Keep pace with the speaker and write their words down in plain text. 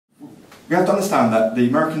we have to understand that the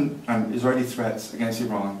American and Israeli threats against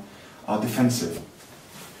Iran are defensive.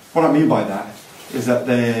 What I mean by that is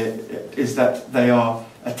that they are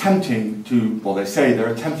attempting to, well, they say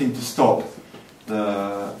they're attempting to stop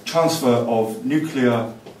the transfer of the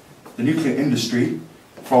nuclear industry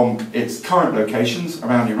from its current locations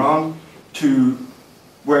around Iran to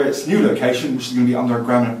where its new location, which is going to be under a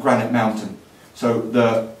granite mountain. So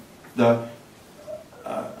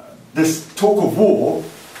this talk of war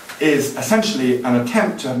is essentially an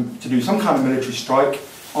attempt to do some kind of military strike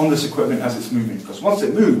on this equipment as it's moving. Because once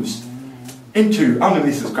it moves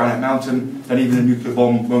underneath this granite mountain, then even a nuclear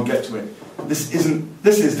bomb won't get to it. This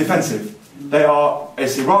is defensive.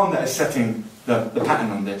 It's Iran that is setting the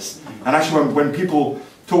pattern on this. And actually when people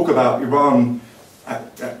talk about Iran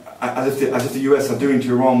as if the US are doing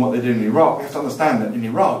to Iran what they did in Iraq, we have to understand that in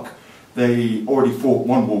Iraq, they already fought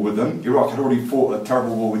one war with them. Iraq had already fought a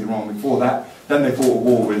terrible war with Iran before that. Then they fought a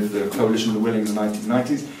war with the coalition of the willing in the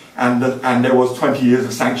 1990s. And there was 20 years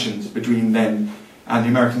of sanctions between then and the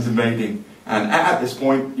Americans invading. And at this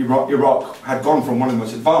point, Iraq had gone from one of the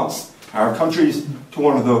most advanced Arab countries to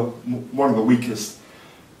one of the weakest.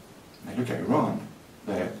 They look at Iran,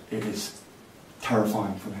 it is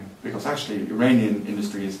terrifying for them, because actually Iranian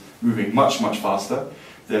industry is moving much, much faster.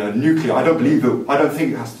 The nuclear, I don't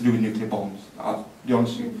think it has to do with nuclear bombs. I'll be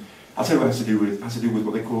honest with you. I'll tell you what it has to do with. It has to do with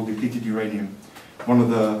what they call depleted uranium. One of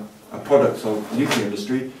the products of the nuclear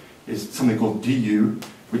industry is something called DU,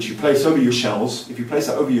 which you place over your shells. If you place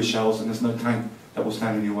that over your shells, then there's no tank that will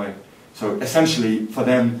stand in your way. So essentially, for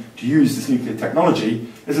them to use this nuclear technology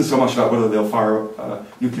isn't so much about whether they'll fire a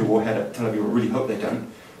nuclear warhead at Tel Aviv. I really hope they don't,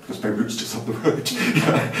 because Beirut's just up the road.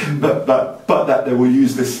 but that they will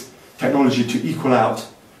use this technology to equal out.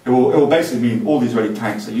 It will basically mean all the Israeli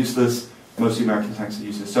tanks are useless, most of the American tanks are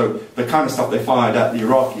useless. So the kind of stuff they fired at the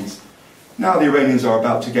Iraqis, now the Iranians are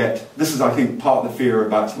about to get, this is I think part of the fear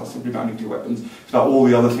about, it's not simply about nuclear weapons, it's about all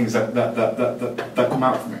the other things that come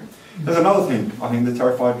out from it. There's another thing I think they're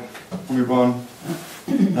terrified from Iran,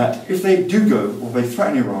 that if they do go, or they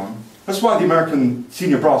threaten Iran, that's why the American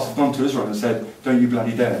senior brass have gone to Israel and said, don't you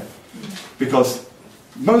bloody dare. Because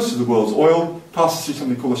most of the world's oil passes through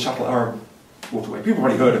something called the Shuttle Arab waterway. People have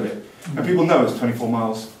already heard of it, and people know it's 24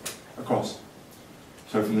 miles across.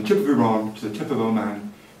 So from the tip of Iran to the tip of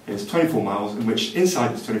Oman is 24 miles, in which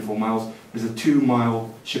inside this 24 miles is a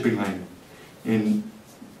 2-mile shipping lane.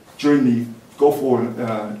 During the Gulf War, in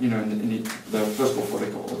the first Gulf War,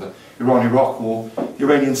 they call it, the Iran-Iraq War, the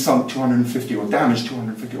Iranians sunk 250 or damaged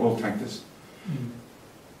 250 oil tankers.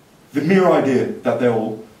 The mere idea that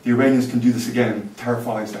the Iranians can do this again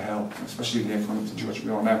terrifies the hell, especially in the economic situation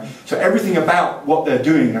we are now. So everything about what they're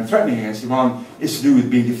doing and threatening against Iran is to do with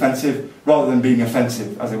being defensive rather than being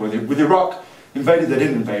offensive, as they were. With Iraq, invaded, they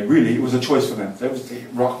didn't invade. Really, it was a choice for them.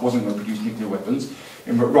 Iraq wasn't going to produce nuclear weapons.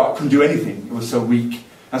 Iraq couldn't do anything. It was so weak.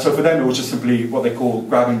 And so for them, it was just simply what they call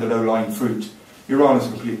grabbing the low-lying fruit. Iran is a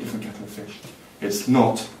completely different kettle of fish. It's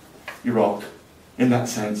not Iraq in that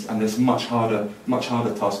sense, and there's much harder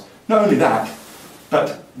task. Not only that,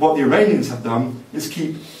 but what the Iranians have done is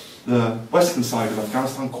keep the western side of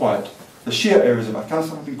Afghanistan quiet. The Shia areas of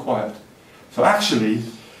Afghanistan have been quiet. So actually,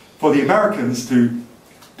 for the Americans to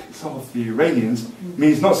piss off the Iranians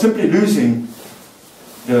means not simply losing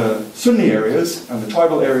the Sunni areas and the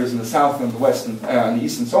tribal areas in the south and the west and the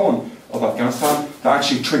east and so on of Afghanistan, but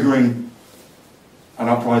actually triggering an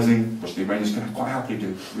uprising, which the Iranians can quite happily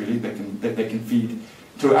do, really. They can feed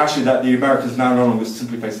to actually that the Americans now no longer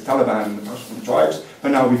simply face the Taliban and the Pashtun tribes,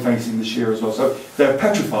 but now will be facing the Shia as well. So they're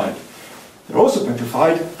petrified. They're also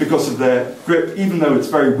petrified because of their grip, even though it's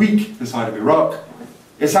very weak inside of Iraq.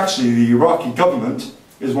 It's actually the Iraqi government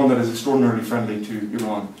is one that is extraordinarily friendly to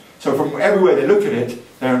Iran. So from everywhere they look at it,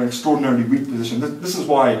 they're in an extraordinarily weak position. This is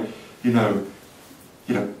why,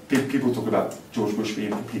 people talk about George Bush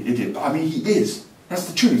being a complete idiot. But I mean, he is. That's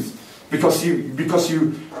the truth. Because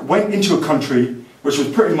you went into a country which was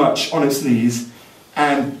pretty much on its knees,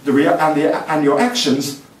 and your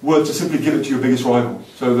actions were to simply give it to your biggest rival.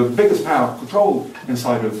 So the biggest power control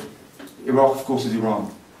inside of Iraq, of course, is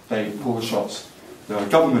Iran. They call the shots. The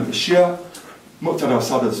government is Shia. Muqtada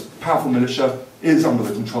al-Sadr's powerful militia is under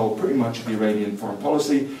the control pretty much of the Iranian foreign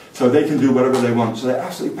policy, so they can do whatever they want. So they're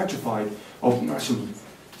absolutely petrified of national.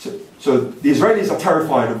 So the Israelis are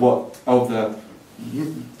terrified of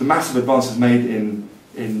the massive advances made in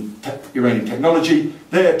Iranian technology.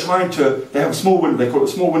 They have a small window, they call it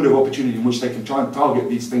a small window of opportunity in which they can try and target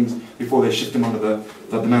these things before they shift them under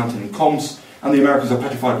the mountain in Coms, and the Americans are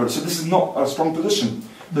petrified about it. So this is not a strong position,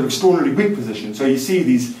 it's an extraordinarily weak position. So you see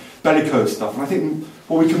these bellicose stuff, and I think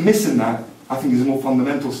what we can miss in that, I think, is more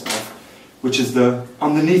fundamental stuff, which is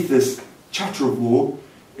underneath this chatter of war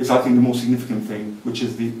is, I think, the more significant thing, which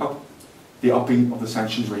is the upping of the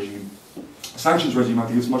sanctions regime. The sanctions regime, I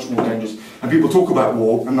think, is much more dangerous. And people talk about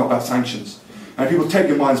war and not about sanctions. And people take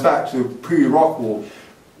your minds back to the pre-Iraq war.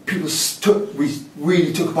 We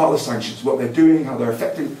really took apart the sanctions, what they're doing, how they're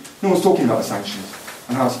affecting. No one's talking about the sanctions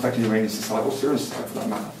and how it's affecting Iranian society, or Syrian society for that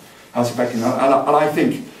matter. How it's affecting them. And I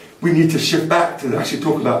think we need to shift back to actually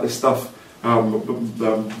talk about this stuff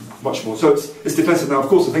much more. So it's defensive. Now, of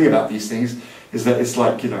course, the thing about these things is that it's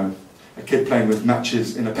like, a kid playing with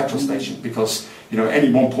matches in a petrol station, because, at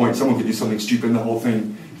any one point someone could do something stupid and the whole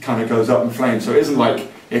thing kind of goes up in flames. So it isn't like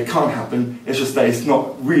it can't happen, it's just that it's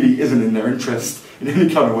not really isn't in their interest in any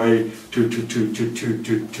kind of way to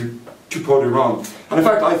promote Iran. And in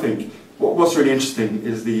fact, I think what's really interesting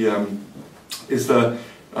is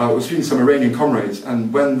I was speaking to some Iranian comrades,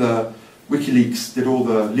 and when the WikiLeaks did all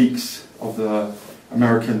the leaks of the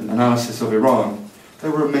American analysis of Iran, they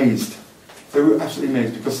were amazed. They were absolutely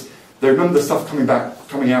amazed, because they remember the stuff coming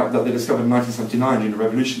out that they discovered in 1979 during the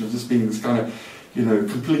revolution as just being this kind of,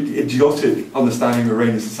 completely idiotic understanding of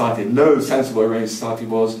Iranian society. No sense of what Iranian society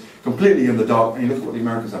was, completely in the dark. And you look at what the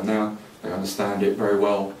Americans have now, they understand it very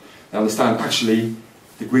well. They understand, actually,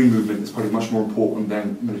 the Green Movement is probably much more important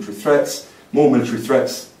than military threats. More military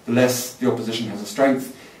threats, the less the opposition has a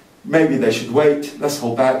strength. Maybe they should wait, let's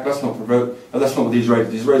hold back, let's not provoke. That's not what these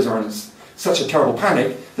Israelis are in such a terrible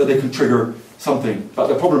panic that they can trigger something. But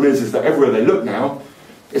the problem is that everywhere they look now,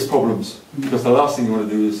 is problems. Because the last thing you want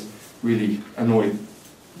to do is really annoy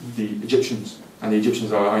the Egyptians. And the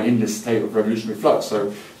Egyptians are in this state of revolutionary flux,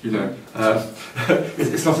 so,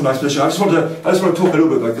 it's not a nice position. I just want to talk a little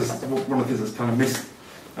bit, because one of the things that's kind of missed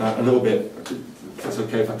a little bit, if that's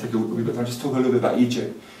okay if I take a wee bit, I'll just talk a little bit about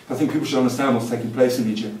Egypt. I think people should understand what's taking place in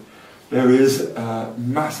Egypt. There is a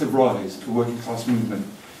massive rise to a working class movement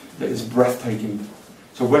that is breathtaking.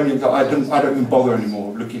 So I don't even bother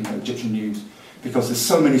anymore looking at Egyptian news, because there's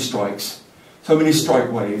so many strikes, so many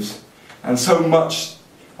strike waves, and so much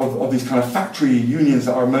of these kind of factory unions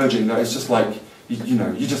that are emerging that it's just like,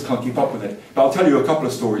 you just can't keep up with it. But I'll tell you a couple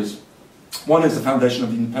of stories. One is the foundation of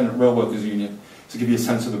the Independent Rail Workers Union, to give you a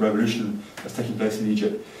sense of the revolution that's taking place in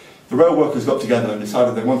Egypt. The rail workers got together and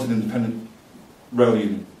decided they wanted an independent rail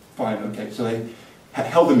union. Fine, okay. So they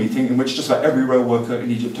held a meeting in which just about every rail worker in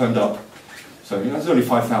Egypt turned up. So there's only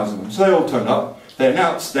 5,000 of them. So they all turned up. They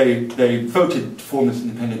announced, they voted to form this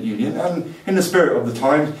independent union, and in the spirit of the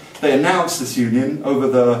time, they announced this union over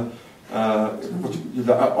the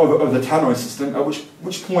tannoy system, at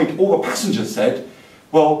which point all the passengers said,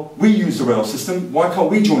 well, we use the rail system, why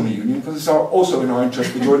can't we join the union? Because it's also in our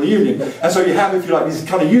interest to join the union. And so you have, if you like, these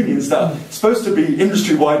kind of unions that are supposed to be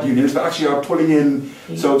industry-wide unions, but actually are pulling in,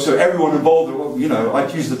 so everyone involved,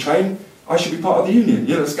 I'd use the train, I should be part of the union.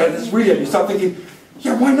 It's really, you start thinking,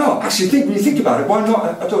 yeah, why not? Actually, when you think about it, why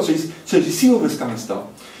not at all? So you see all this kind of stuff.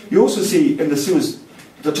 You also see in the Suez,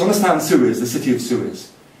 to understand Suez, the city of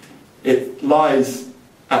Suez, it lies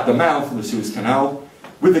at the mouth of the Suez Canal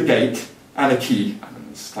with a gate and a key. I mean,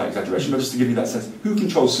 it's a slight exaggeration, but just to give you that sense, who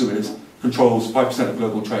controls Suez controls 5% of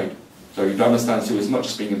global trade. So you don't understand Suez not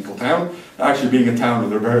just being a little town, actually being a town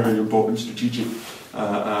with a very, very important strategic,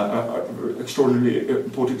 extraordinarily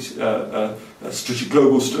important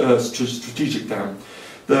global strategic town.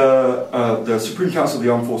 The Supreme Council of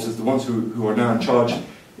the Armed Forces, the ones who are now in charge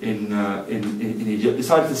in Egypt,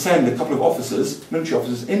 decided to send a couple of officers, military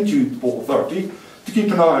officers, into the Port Authority to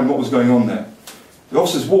keep an eye on what was going on there. The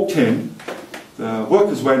officers walked in, the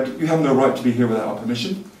workers went, you have no right to be here without our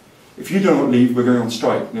permission. If you do not leave, we're going on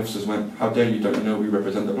strike. And the officers went, how dare you, don't you know we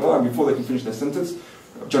represent the blah, and before they can finish their sentence,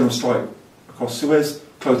 general strike across Suez,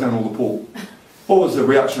 closed down all the port. What was the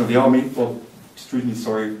reaction of the army? Well, extremely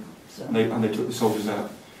sorry, and they took the soldiers out.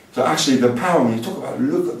 So actually the power, when you talk about,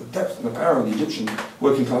 look at the depth and the power of the Egyptian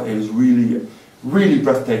working class, it is really, really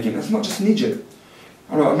breathtaking. It's not just in Egypt.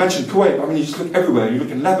 I mentioned Kuwait, I mean, you just look everywhere. You look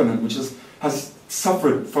in Lebanon, which has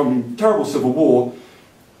suffered from terrible civil war.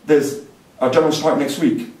 There's a general strike next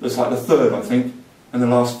week. There's like the third, I think, in the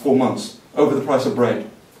last 4 months, over the price of bread.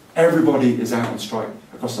 Everybody is out on strike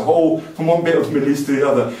across the whole, from one bit of the Middle East to the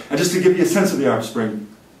other. And just to give you a sense of the Arab Spring,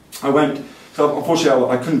 so unfortunately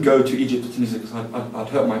I couldn't go to Egypt or Tunisia because I'd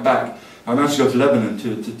hurt my back. I managed to go to Lebanon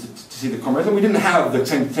to see the comrades, and we didn't have the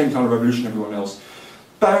same kind of revolution everyone else.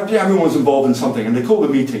 But yeah, everyone was involved in something, and they called a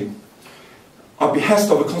meeting at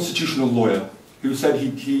behest of a constitutional lawyer who said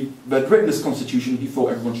he had written this constitution, he thought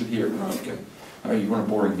everyone should hear it. Okay, you want a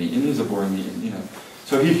boring meeting? It is a boring meeting,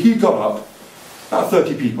 So he got up, about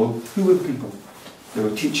 30 people. Who were the people? There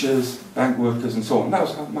were teachers, bank workers, and so on. And that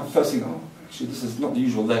was my first thing. Oh, actually, this is not the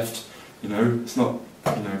usual left. It's not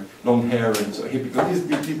long hair and sort of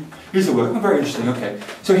hippie. Here's the work. Oh, very interesting. Okay.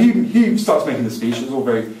 So he starts making the speech. It's all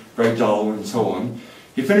very, very dull and so on.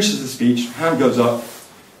 He finishes the speech. Hand goes up.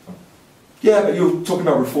 Yeah, but you're talking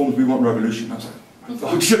about reforms. We want revolution. I was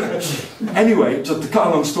like, anyway, just to cut a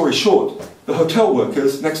long story short, the hotel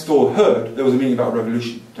workers next door heard there was a meeting about a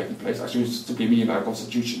revolution taking place. Actually, it was simply a meeting about a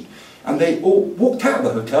constitution. And they all walked out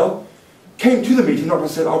of the hotel, came to the meeting, not and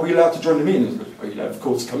said, are we allowed to join the meeting? Oh, yeah, of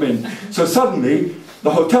course, come in. So suddenly, the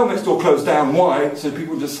hotel next door closed down. Why? So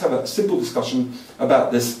people just have a simple discussion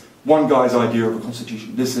about this one guy's idea of a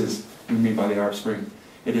constitution. This is what we mean by the Arab Spring.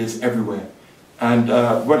 It is everywhere. And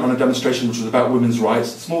went on a demonstration which was about women's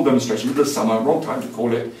rights, a small demonstration, middle of summer, wrong time to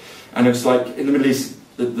call it. And it's like, in the Middle East,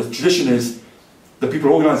 the tradition is the people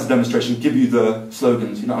who organise the demonstration give you the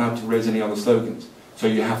slogans. You're not allowed to raise any other slogans. So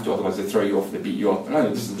you have to, otherwise they throw you off, they beat you up. No,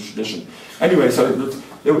 this is the tradition. Anyway, so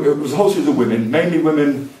it was a whole series of women, mainly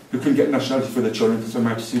women who couldn't get nationality for their children because they're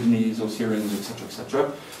married to Sudanese or Syrians, etc.,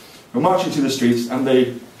 etc. Were marching to the streets, and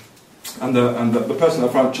the person at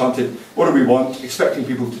the front chanted, "What do we want?" expecting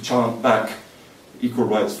people to chant back, "Equal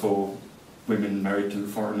rights for women married to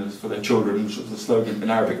foreigners for their children," which was the slogan in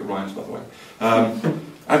Arabic. It rhymes, by the way. And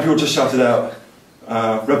people just shouted out,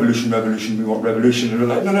 "Revolution, revolution, we want revolution." And they're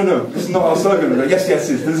like, no, this is not our slogan. Like, yes, this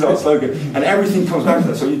is our slogan. And everything comes back to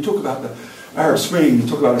that. So you talk about the Arab Spring, you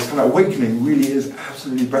talk about this kind of awakening, really is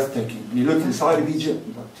absolutely breathtaking. And you look inside of Egypt,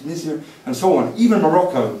 Tunisia, and so on. Even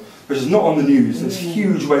Morocco, which is not on the news, there's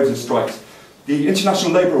huge waves of strikes. The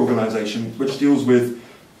International Labour Organization, which deals with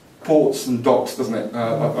ports and docks, doesn't it,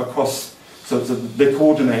 across, so they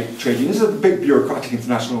coordinate trading. This is a big bureaucratic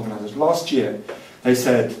international organisation. Last year, they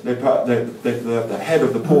said, the head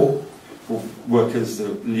of the port workers, the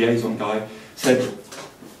liaison guy, said,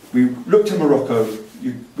 we looked in Morocco,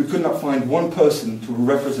 we could not find one person to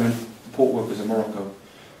represent the port workers in Morocco.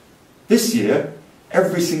 This year,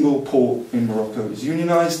 every single port in Morocco is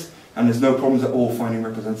unionised, and there's no problems at all finding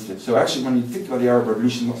representatives. So actually, when you think about the Arab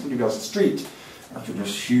Revolution, not somebody else the street, actually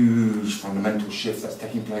there's huge fundamental shift that's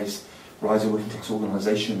taking place, rise of working class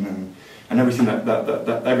organisation, and everything that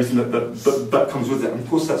comes with it. And of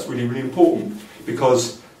course, that's really, really important,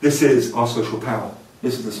 because this is our social power.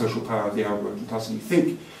 This is the social power of the Arab working class. And you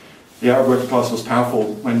think the Arab working class was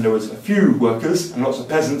powerful when there was a few workers and lots of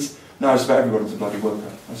peasants. Now it's about everyone's a bloody worker.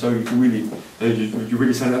 And so you can really, you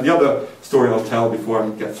really send it. The other story I'll tell before I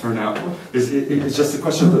get thrown out is it's just the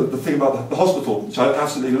question of the thing about the hospital, which I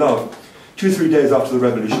absolutely love. 2-3 days after the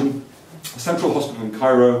revolution, a central hospital in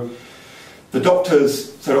Cairo, the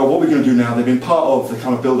doctors said, oh, what are we going to do now? They've been part of the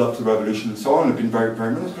kind of build-up to the revolution and so on. They've been very,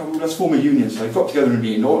 very, let's form a union. So they got together in a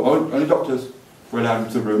meeting. Only doctors were allowed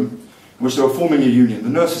into the room, in which they were forming a union. The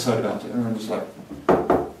nurses heard about it, and everyone was like,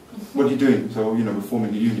 what are you doing? So, we're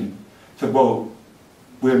forming a union. Said, well,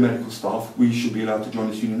 we're medical staff, we should be allowed to join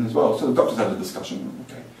this union as well. So the doctors had a discussion.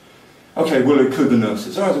 Okay, we'll include the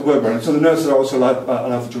nurses. So, so the nurses are also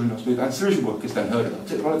allowed to join us. And social workers then heard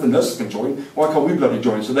about it. Well, if the nurses can join, why can't we bloody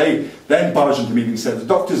join? So they then barged into the meeting and said, the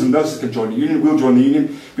doctors and nurses can join the union, we'll join the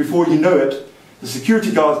union. Before you know it, the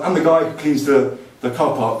security guards and the guy who cleans the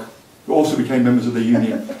car park also became members of the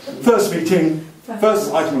union. First meeting,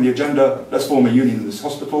 first item on the agenda, let's form a union in this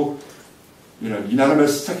hospital.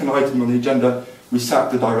 Unanimous. Second item on the agenda, we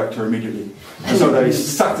sacked the director immediately. And so they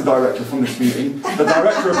sacked the director from this meeting. The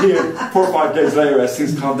director appeared 4 or 5 days later as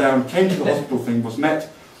things calmed down, came to the hospital thing, was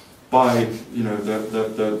met by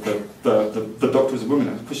the doctor was a woman,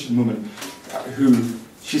 a Christian woman, who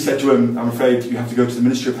she said to him, I'm afraid you have to go to the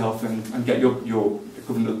Ministry of Health and get your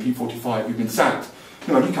equivalent of the P45, you've been sacked.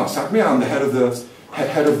 You can't sack me, I'm the head of the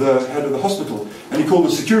hospital. And he called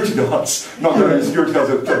the security guards, not the security guards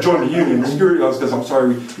that joined the union. The security guards says, I'm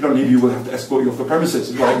sorry, we don't need you, we'll have to escort you off the premises.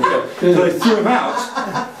 So they threw him out,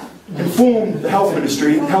 informed the health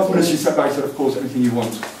ministry. The health ministry sat back and said, of course, anything you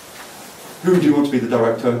want. Who do you want to be the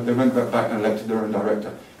director? They went back and elected their own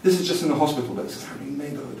director. This is just in the hospital, but this is happening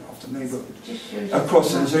neighbourhood after neighbourhood.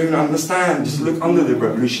 Across, and so you can understand, just look under the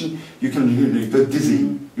revolution, you can go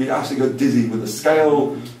dizzy. You absolutely go dizzy with the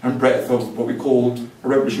scale and breadth of what we call a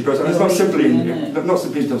revolutionary process. And it's not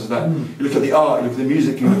simply in terms of that. You look at the art, you look at the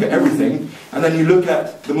music, you look at everything, and then you look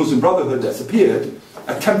at the Muslim Brotherhood that's appeared,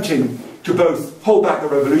 attempting to both hold back the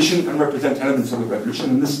revolution and represent elements of the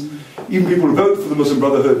revolution. And this, even people who voted for the Muslim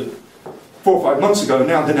Brotherhood 4 or 5 months ago are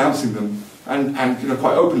now denouncing them and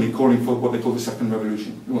quite openly calling for what they call the second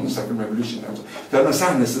revolution. We want the second revolution. To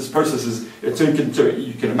understand this process is,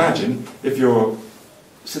 you can imagine if you're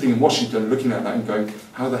sitting in Washington looking at that and going,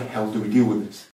 how the hell do we deal with this?